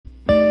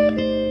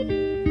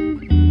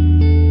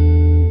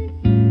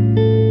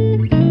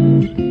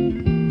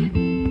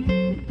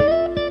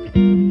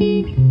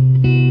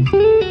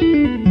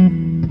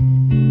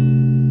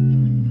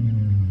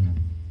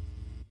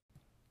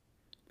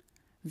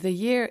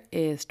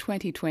is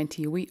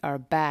 2020. We are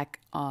back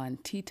on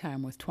Tea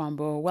Time with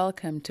Twombo.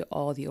 Welcome to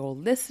all the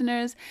old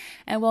listeners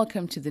and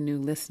welcome to the new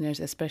listeners,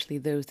 especially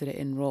those that are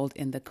enrolled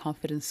in the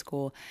Confidence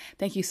School.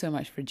 Thank you so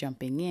much for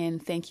jumping in.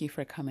 Thank you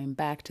for coming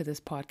back to this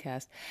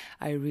podcast.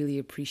 I really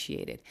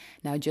appreciate it.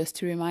 Now, just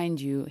to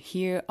remind you,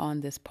 here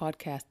on this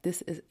podcast,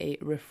 this is a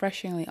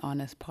refreshingly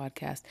honest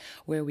podcast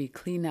where we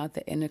clean out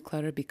the inner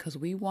clutter because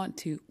we want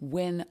to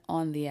win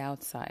on the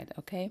outside,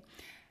 okay?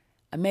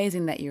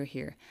 Amazing that you're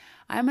here.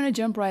 I'm going to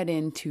jump right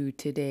into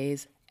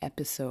today's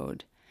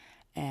episode,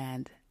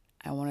 and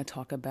I want to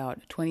talk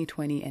about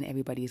 2020 and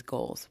everybody's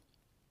goals.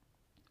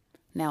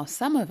 Now,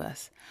 some of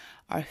us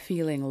are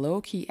feeling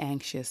low-key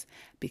anxious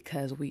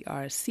because we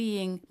are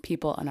seeing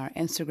people on our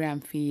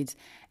Instagram feeds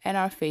and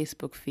our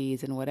Facebook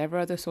feeds and whatever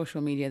other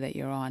social media that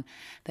you're on,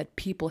 that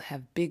people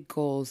have big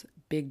goals,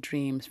 big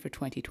dreams for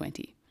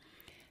 2020.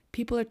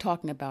 People are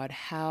talking about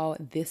how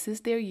this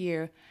is their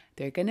year,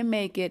 they're going to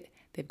make it,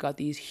 they've got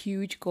these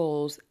huge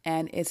goals,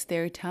 and it's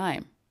their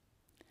time.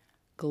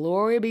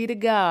 Glory be to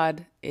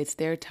God, it's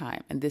their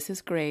time. And this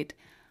is great.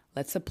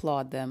 Let's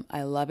applaud them.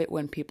 I love it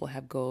when people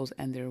have goals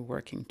and they're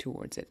working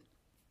towards it.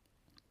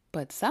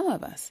 But some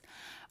of us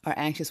are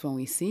anxious when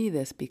we see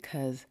this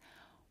because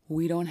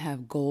we don't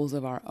have goals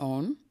of our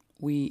own.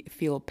 We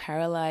feel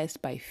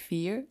paralyzed by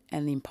fear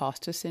and the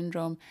imposter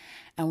syndrome,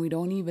 and we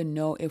don't even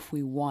know if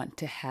we want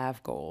to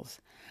have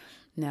goals.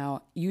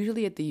 Now,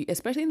 usually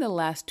especially in the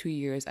last 2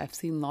 years, I've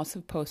seen lots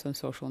of posts on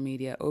social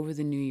media over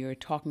the new year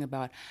talking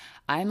about,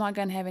 I'm not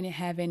going to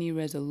have any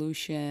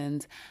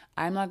resolutions.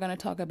 I'm not going to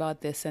talk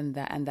about this and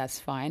that, and that's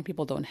fine.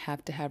 People don't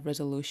have to have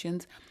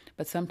resolutions,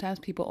 but sometimes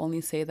people only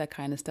say that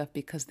kind of stuff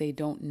because they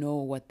don't know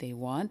what they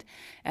want,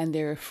 and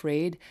they're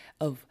afraid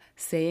of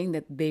saying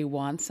that they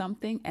want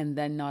something and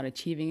then not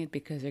achieving it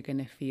because they're going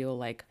to feel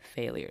like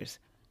failures.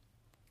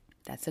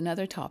 That's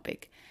another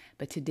topic.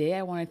 But today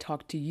I want to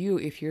talk to you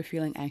if you're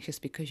feeling anxious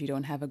because you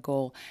don't have a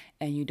goal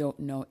and you don't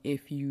know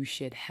if you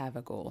should have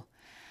a goal.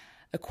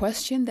 A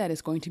question that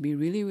is going to be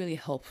really, really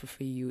helpful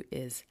for you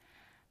is,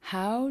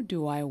 how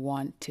do I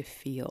want to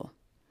feel?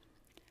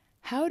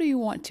 How do you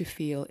want to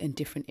feel in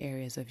different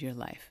areas of your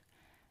life?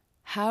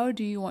 How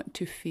do you want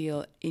to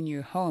feel in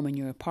your home, in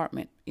your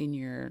apartment, in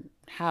your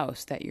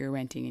house that you're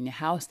renting, in your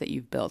house that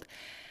you've built?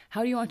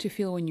 How do you want to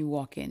feel when you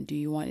walk in? Do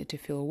you want it to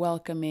feel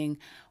welcoming,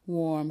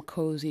 warm,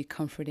 cozy,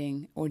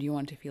 comforting, or do you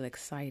want it to feel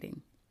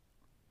exciting?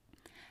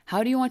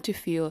 How do you want to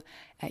feel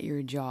at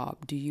your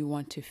job? Do you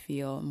want to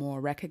feel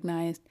more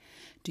recognized?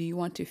 Do you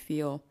want to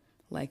feel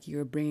like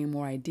you're bringing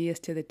more ideas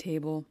to the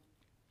table?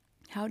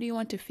 How do you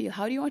want to feel?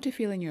 How do you want to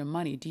feel in your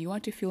money? Do you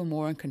want to feel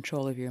more in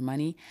control of your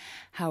money?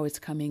 How it's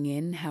coming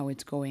in, how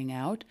it's going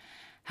out?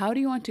 How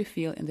do you want to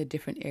feel in the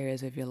different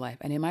areas of your life?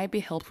 And it might be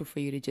helpful for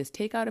you to just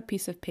take out a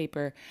piece of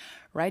paper,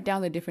 write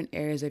down the different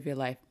areas of your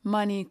life: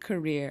 money,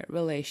 career,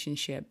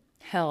 relationship,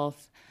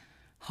 health,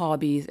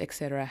 hobbies,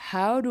 etc.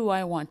 How do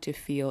I want to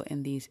feel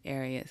in these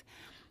areas?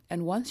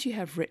 And once you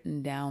have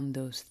written down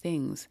those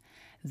things,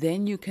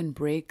 then you can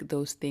break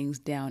those things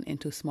down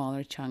into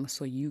smaller chunks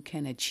so you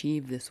can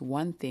achieve this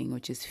one thing,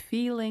 which is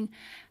feeling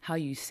how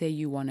you say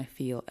you want to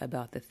feel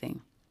about the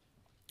thing.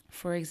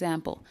 For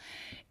example,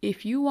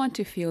 if you want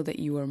to feel that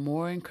you are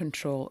more in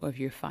control of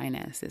your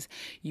finances,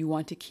 you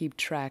want to keep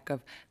track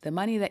of the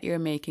money that you're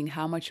making,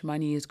 how much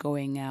money is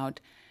going out,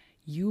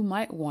 you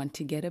might want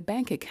to get a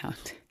bank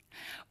account.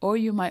 Or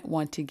you might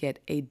want to get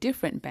a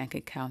different bank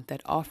account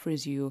that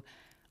offers you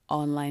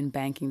online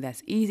banking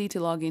that's easy to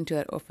log into,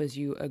 that offers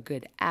you a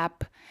good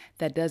app,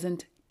 that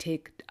doesn't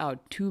take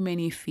out too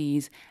many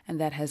fees, and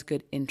that has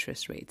good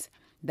interest rates.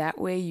 That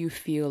way you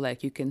feel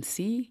like you can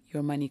see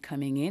your money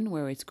coming in,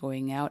 where it's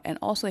going out. And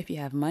also, if you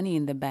have money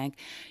in the bank,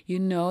 you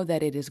know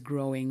that it is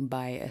growing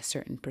by a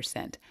certain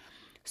percent.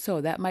 So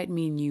that might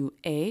mean you,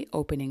 A,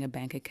 opening a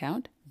bank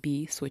account,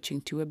 B, switching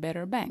to a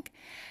better bank.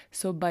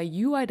 So by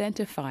you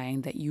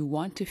identifying that you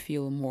want to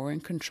feel more in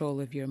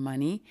control of your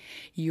money,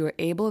 you're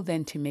able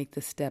then to make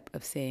the step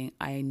of saying,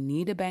 I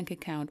need a bank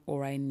account,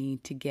 or I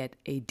need to get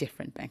a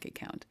different bank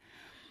account.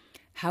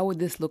 How would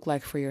this look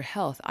like for your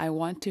health? I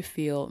want to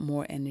feel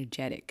more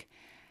energetic.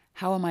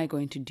 How am I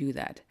going to do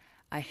that?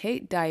 I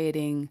hate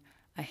dieting.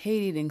 I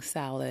hate eating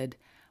salad.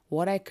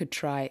 What I could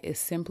try is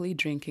simply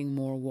drinking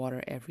more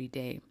water every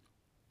day.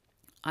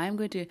 I'm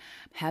going to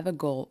have a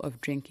goal of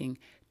drinking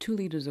 2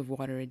 liters of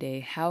water a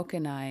day. How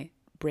can I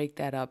break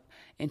that up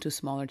into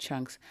smaller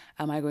chunks?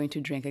 Am I going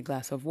to drink a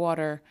glass of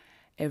water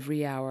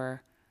every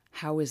hour?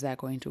 How is that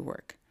going to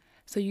work?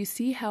 So you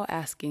see how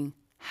asking,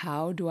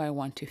 how do I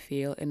want to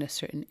feel in a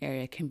certain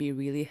area, can be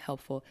really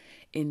helpful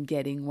in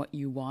getting what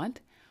you want.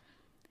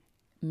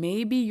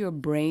 Maybe your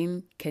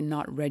brain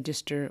cannot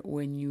register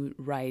when you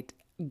write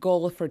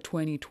goal for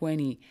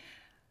 2020,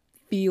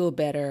 feel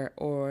better,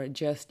 or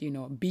just,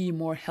 be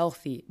more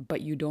healthy,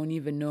 but you don't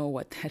even know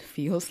what that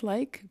feels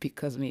like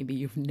because maybe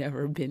you've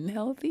never been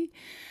healthy.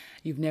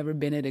 You've never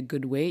been at a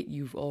good weight.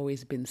 You've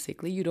always been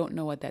sickly. You don't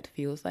know what that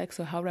feels like.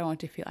 So how do I want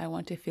to feel? I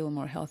want to feel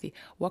more healthy.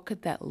 What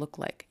could that look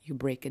like? You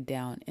break it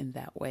down in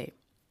that way.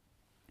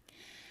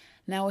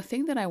 Now, a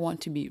thing that I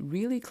want to be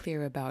really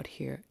clear about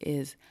here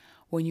is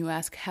when you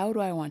ask, how do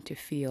I want to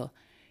feel?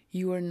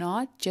 You are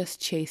not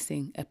just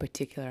chasing a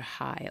particular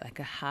high, like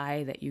a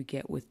high that you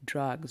get with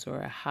drugs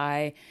or a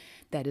high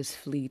that is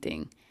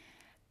fleeting.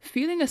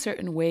 Feeling a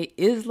certain way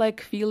is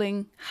like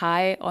feeling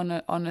high on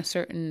a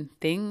certain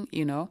thing,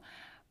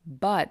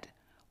 but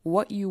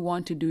what you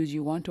want to do is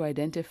you want to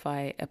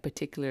identify a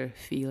particular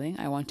feeling.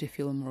 I want to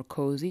feel more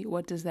cozy.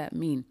 What does that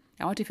mean?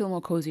 I want to feel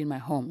more cozy in my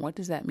home. What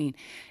does that mean?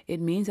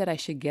 It means that I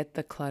should get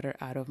the clutter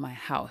out of my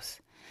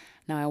house.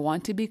 Now, I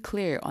want to be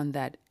clear on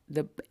that.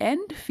 The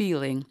end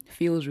feeling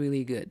feels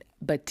really good,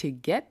 but to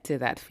get to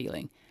that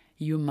feeling,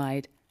 you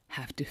might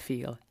have to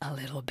feel a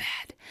little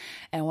bad.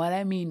 And what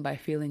I mean by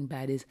feeling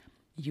bad is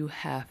you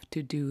have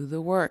to do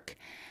the work.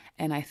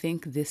 And I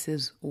think this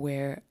is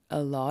where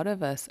a lot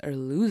of us are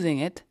losing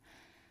it,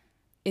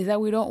 is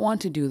that we don't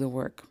want to do the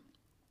work.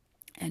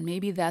 And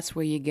maybe that's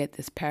where you get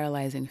this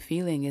paralyzing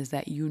feeling, is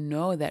that you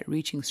know that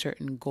reaching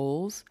certain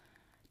goals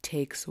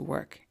takes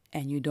work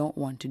and you don't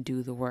want to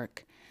do the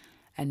work.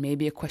 And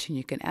maybe a question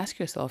you can ask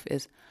yourself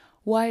is,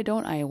 why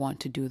don't I want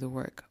to do the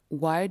work?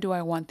 Why do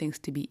I want things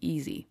to be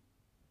easy?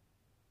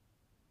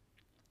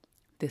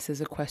 This is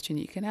a question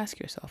you can ask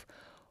yourself.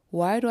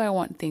 Why do I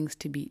want things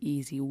to be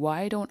easy?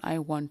 Why don't I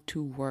want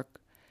to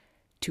work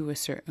to a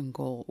certain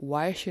goal?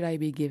 Why should I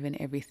be given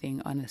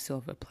everything on a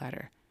silver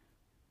platter?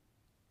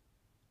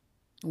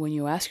 When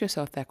you ask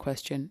yourself that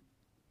question,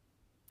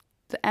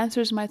 the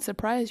answers might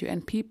surprise you,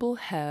 and people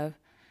have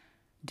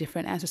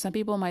different answers. Some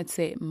people might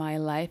say, my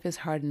life is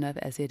hard enough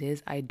as it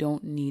is. I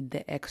don't need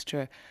the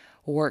extra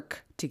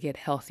work to get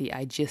healthy.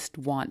 I just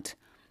want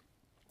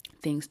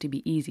things to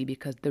be easy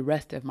because the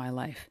rest of my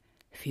life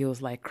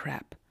feels like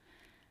crap.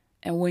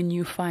 And when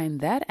you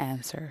find that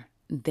answer,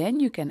 then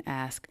you can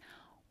ask,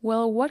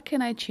 well, what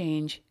can I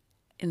change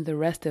in the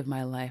rest of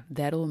my life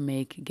that'll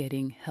make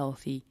getting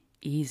healthy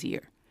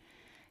easier?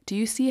 Do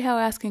you see how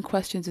asking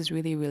questions is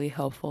really, really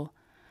helpful?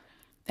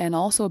 And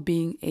also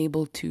being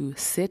able to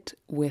sit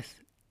with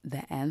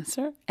the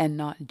answer and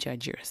not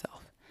judge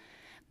yourself.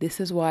 This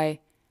is why,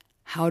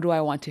 how do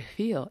I want to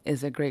feel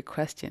is a great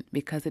question,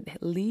 because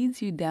it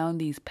leads you down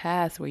these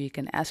paths where you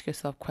can ask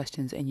yourself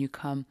questions and you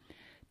come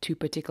to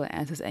particular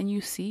answers, and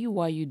you see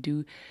why you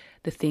do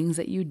the things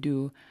that you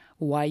do,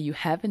 why you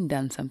haven't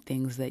done some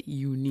things that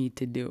you need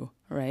to do,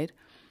 right?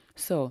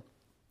 So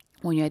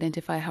when you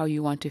identify how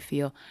you want to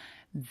feel,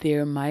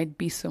 there might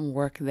be some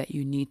work that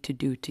you need to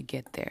do to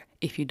get there.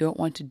 If you don't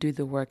want to do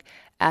the work,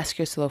 ask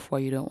yourself why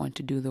you don't want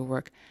to do the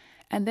work,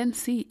 and then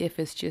see if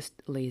it's just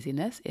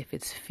laziness, if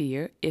it's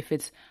fear, if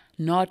it's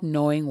not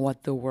knowing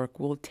what the work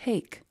will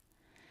take.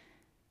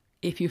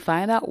 If you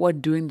find out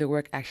what doing the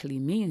work actually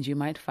means, you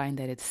might find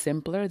that it's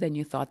simpler than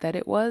you thought that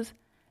it was,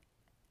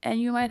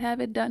 and you might have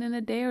it done in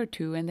a day or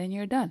two, and then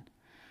you're done.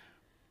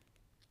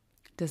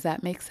 Does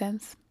that make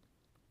sense?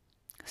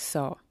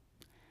 So,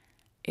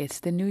 it's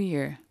the new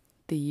year.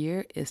 The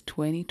year is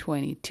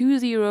 2020,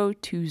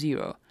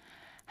 2020.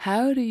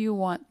 How do you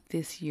want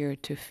this year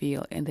to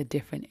feel in the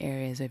different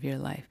areas of your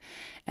life?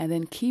 And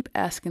then keep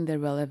asking the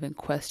relevant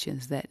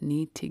questions that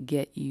need to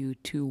get you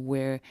to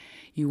where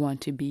you want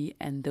to be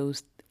and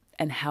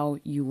how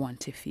you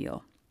want to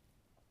feel.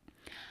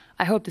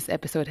 I hope this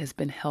episode has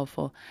been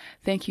helpful.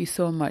 Thank you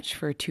so much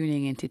for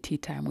tuning into Tea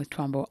Time with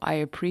Twombo. I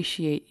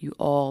appreciate you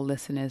all,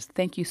 listeners.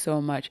 Thank you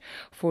so much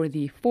for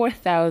the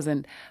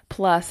 4,000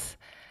 plus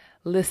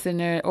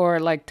listener or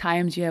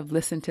times you have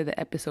listened to the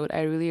episode.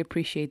 I really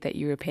appreciate that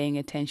you're paying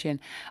attention.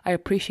 I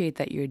appreciate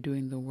that you're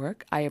doing the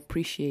work. I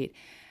appreciate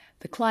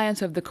the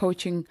clients of the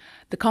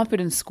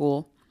Confidence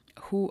School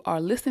who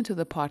are listening to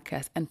the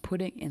podcast and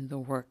putting in the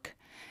work.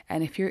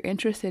 And if you're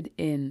interested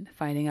in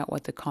finding out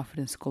what the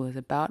Confidence School is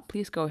about,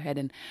 please go ahead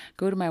and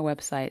go to my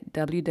website,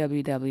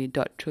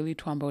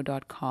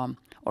 www.trulytwombo.com,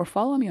 or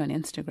follow me on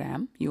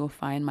Instagram. You will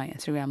find my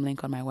Instagram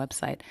link on my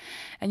website.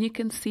 And you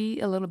can see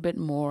a little bit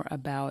more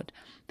about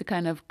the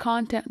kind of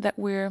content that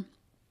we're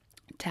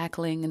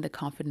tackling in the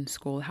Confidence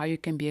School, how you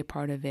can be a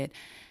part of it,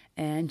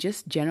 and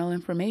just general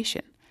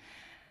information.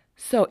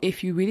 So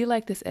if you really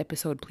like this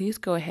episode, please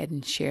go ahead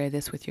and share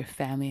this with your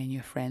family and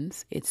your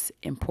friends. It's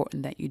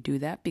important that you do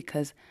that,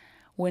 because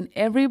when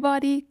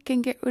everybody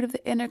can get rid of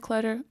the inner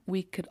clutter,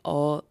 we could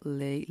all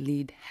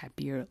lead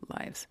happier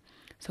lives.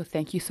 So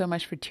thank you so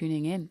much for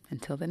tuning in.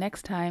 Until the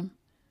next time.